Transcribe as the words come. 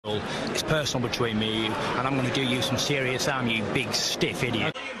It's personal between me and you, and I'm going to do you some serious harm, you big stiff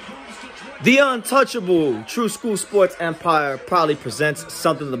idiot. The untouchable True School Sports Empire proudly presents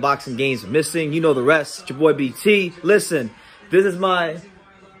something the boxing game's missing. You know the rest. It's your boy BT. Listen, this is my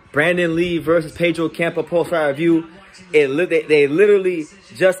Brandun Lee versus Pedro Campa post-fight review. They literally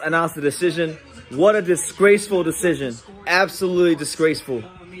just announced the decision. What a disgraceful decision. Absolutely disgraceful.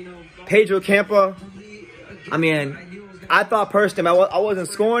 Pedro Campa, I mean, I thought personally, I wasn't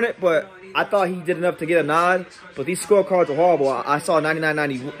scoring it, but I thought he did enough to get a nod. But these scorecards are horrible. I saw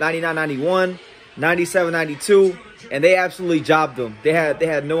 99-91, 97-92, and they absolutely jobbed him. They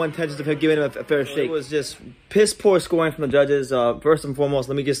had no intentions of him giving him a fair shake. It was just piss poor scoring from the judges. First and foremost,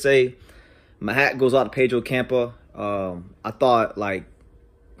 let me just say, my hat goes out to Pedro Campa. I thought, like,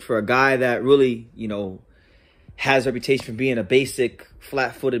 for a guy that really, you know, has a reputation for being a basic,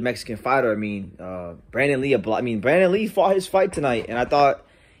 flat-footed Mexican fighter. I mean, Brandun Lee fought his fight tonight, and I thought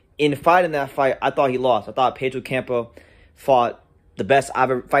in fighting that fight, I thought he lost. I thought Pedro Campa fought the best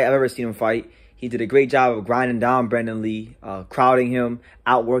fight I've ever seen him fight. He did a great job of grinding down Brandun Lee, crowding him,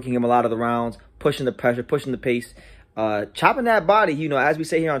 outworking him a lot of the rounds, pushing the pressure, pushing the pace, chopping that body. You know, as we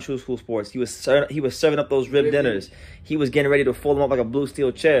say here on True School Sports, he was serving up those rib dinners. He was getting ready to fold him up like a blue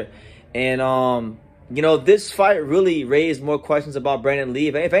steel chair, and you know, this fight really raised more questions about Brandun Lee.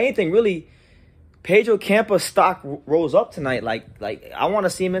 If anything, really, Pedro Campa's stock rose up tonight. Like I want to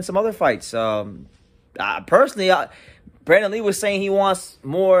see him in some other fights. Personally, Brandun Lee was saying he wants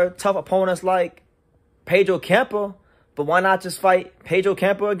more tough opponents like Pedro Campa, but why not just fight Pedro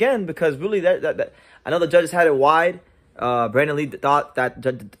Campa again? Because really, I know the judges had it wide. Brandun Lee thought that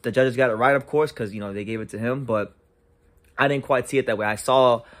the judges got it right, of course, because, you know, they gave it to him, but I didn't quite see it that way. I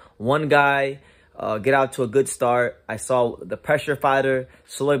saw one guy get out to a good start. I saw the pressure fighter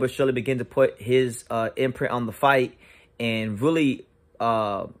slowly but surely begin to put his imprint on the fight and really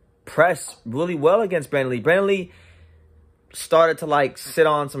press really well against Brandun Lee. Brandun Lee started to, like, sit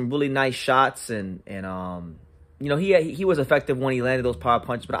on some really nice shots, and you know, he was effective when he landed those power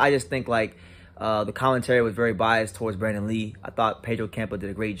punches, but I just think, like, the commentary was very biased towards Brandun Lee. I thought Pedro Campa did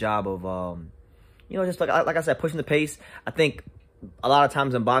a great job of you know, just like I said, pushing the pace. I think a lot of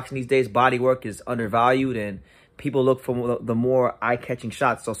times in boxing these days, body work is undervalued, and people look for the more eye-catching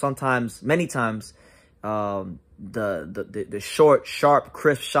shots. So sometimes, many times, the short, sharp,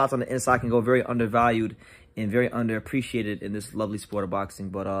 crisp shots on the inside can go very undervalued and very underappreciated in this lovely sport of boxing.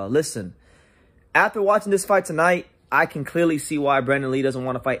 But listen, after watching this fight tonight, I can clearly see why Brandun Lee doesn't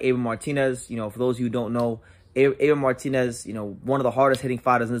want to fight Abel Martinez. You know, for those of you who don't know, Abel Martinez, you know, one of the hardest hitting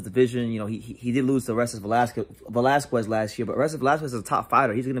fighters in this division. You know, he did lose to Orestes Velasquez last year, but Orestes Velasquez is a top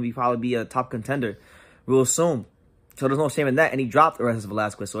fighter. He's going to probably be a top contender real soon. So there's no shame in that. And he dropped Orestes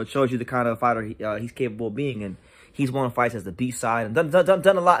Velasquez, so it shows you the kind of fighter he's capable of being. And he's won fights as the B side and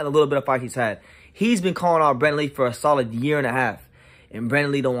done a lot in a little bit of fights he's had. He's been calling out Brandun Lee for a solid year and a half. And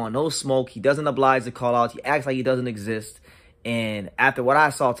Brandun Lee don't want no smoke. He doesn't oblige to call out. He acts like he doesn't exist. And after what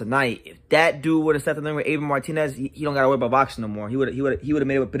I saw tonight, if that dude would have stepped in there with Abel Martinez, he don't got to worry about boxing no more. He would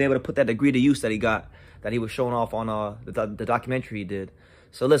have been able to put that degree to use that he was showing off on the documentary he did.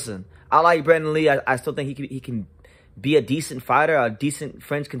 So listen, I like Brandun Lee. I still think he can be a decent fighter, a decent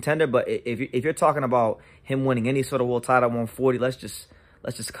fringe contender. But if you're talking about him winning any sort of world title at 140, let's just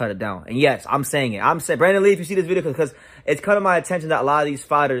cut it down. And yes, I'm saying it. I'm saying, Brandun Lee, if you see this video, because it's caught my attention that a lot of these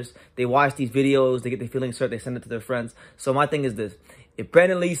fighters, they watch these videos, they get their feelings hurt, they send it to their friends. So my thing is this. If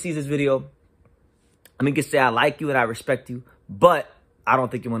Brandun Lee sees this video, I mean, you can say I like you and I respect you, but I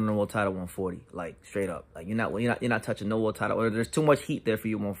don't think you're winning a world title 140. Like, straight up. Like, you're not touching no world title. Or there's too much heat there for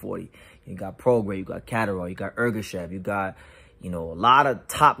you 140. You got Prograis, you got Catterall, you got Ergashev, you got, you know, a lot of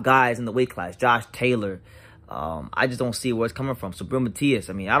top guys in the weight class. Josh Taylor. I just don't see where it's coming from. Subriel Matias,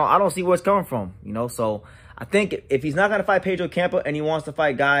 I mean, I don't see where it's coming from, you know. So I think if he's not going to fight Pedro Campa and he wants to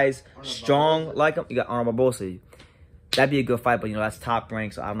fight guys strong like him, you got Arnold Barbosa. That'd be a good fight, but, you know, that's top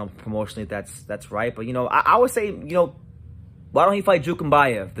rank, so I don't know promotionally if that's right. But, you know, I would say, you know, why don't he fight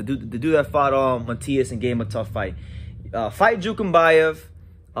Jukumbayev, the dude that fought Matias and gave him a tough fight. Fight Jukumbayev.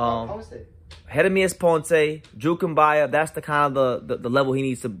 Jeremias Ponce, Jukumbayev, that's the kind of the level he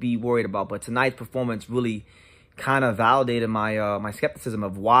needs to be worried about. But tonight's performance really kind of validated my my skepticism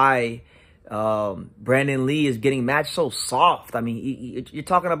of why Brandun Lee is getting matched so soft. I mean, you're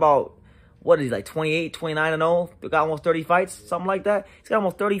talking about, what is he, like 28, 29-0? Got almost 30 fights, something like that. He's got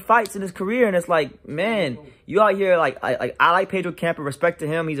almost 30 fights in his career, and it's like, man, you out here, like, I like Pedro Campa, respect to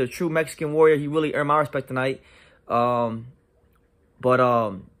him. He's a true Mexican warrior. He really earned my respect tonight.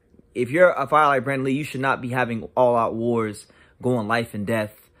 If you're a fighter like Brandun Lee, you should not be having all-out wars, going life and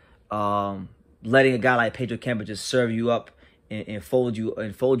death, letting a guy like Pedro Campa just serve you up and fold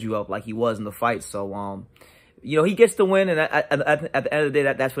you up like he was in the fight. So you know, he gets the win, and at the end of the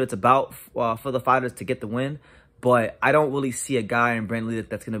day, that's what it's about for the fighters, to get the win. But I don't really see a guy in Brandun Lee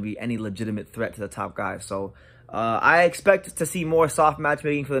that's going to be any legitimate threat to the top guys. So I expect to see more soft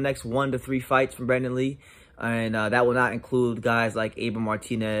matchmaking for the next 1 to 3 fights from Brandun Lee. And that will not include guys like Abel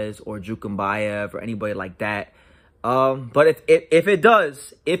Martinez or Drew Kambayev or anybody like that. But if it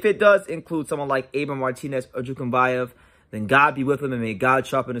does include someone like Abel Martinez or Drew Kambayev, then God be with him, and may God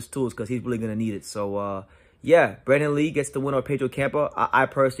sharpen his tools, because he's really going to need it. So, yeah, Brandun Lee gets the win over Pedro Campa. I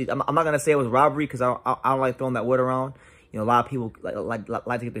personally, I'm not going to say it was robbery, because I don't like throwing that word around. You know, a lot of people like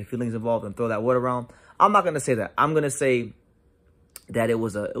to get their feelings involved and throw that word around. I'm not going to say that. I'm going to say that it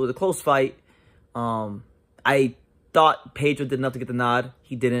was a close fight. I thought Pedro did enough to get the nod.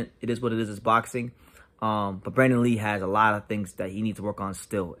 He didn't. It is what it is. It's boxing. But Brandun Lee has a lot of things that he needs to work on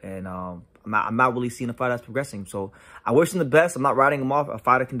still. And I'm not really seeing a fight that's progressing. So I wish him the best. I'm not writing him off. A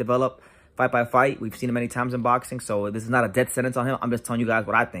fighter can develop fight by fight. We've seen him many times in boxing. So this is not a death sentence on him. I'm just telling you guys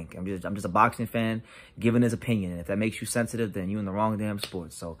what I think. I'm just a boxing fan giving his opinion. And if that makes you sensitive, then you're in the wrong damn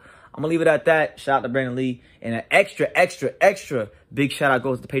sport. So I'm going to leave it at that. Shout out to Brandun Lee. And an extra big shout out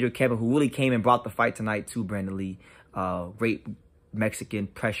goes to Pedro Campa, who really came and brought the fight tonight to Brandun Lee. Great Mexican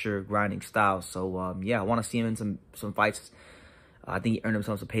pressure grinding style. So yeah, I want to see him in some fights. I think he earned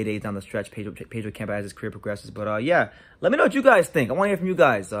himself some paydays down the stretch. Pedro Campa as his career progresses. But yeah, let me know what you guys think. I want to hear from you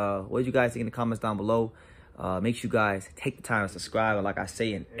guys. What did you guys think in the comments down below? Make sure you guys take the time to subscribe. And like I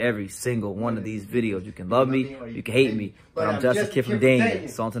say in every single one of these videos, you can love me, you can hate me, but I'm just a kid from Dane.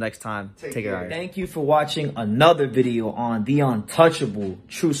 So until next time, take care. Thank you for watching another video on the untouchable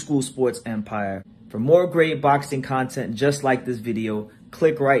True School Sports Empire. For more great boxing content just like this video,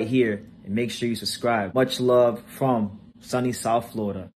 click right here and make sure you subscribe. Much love from sunny South Florida.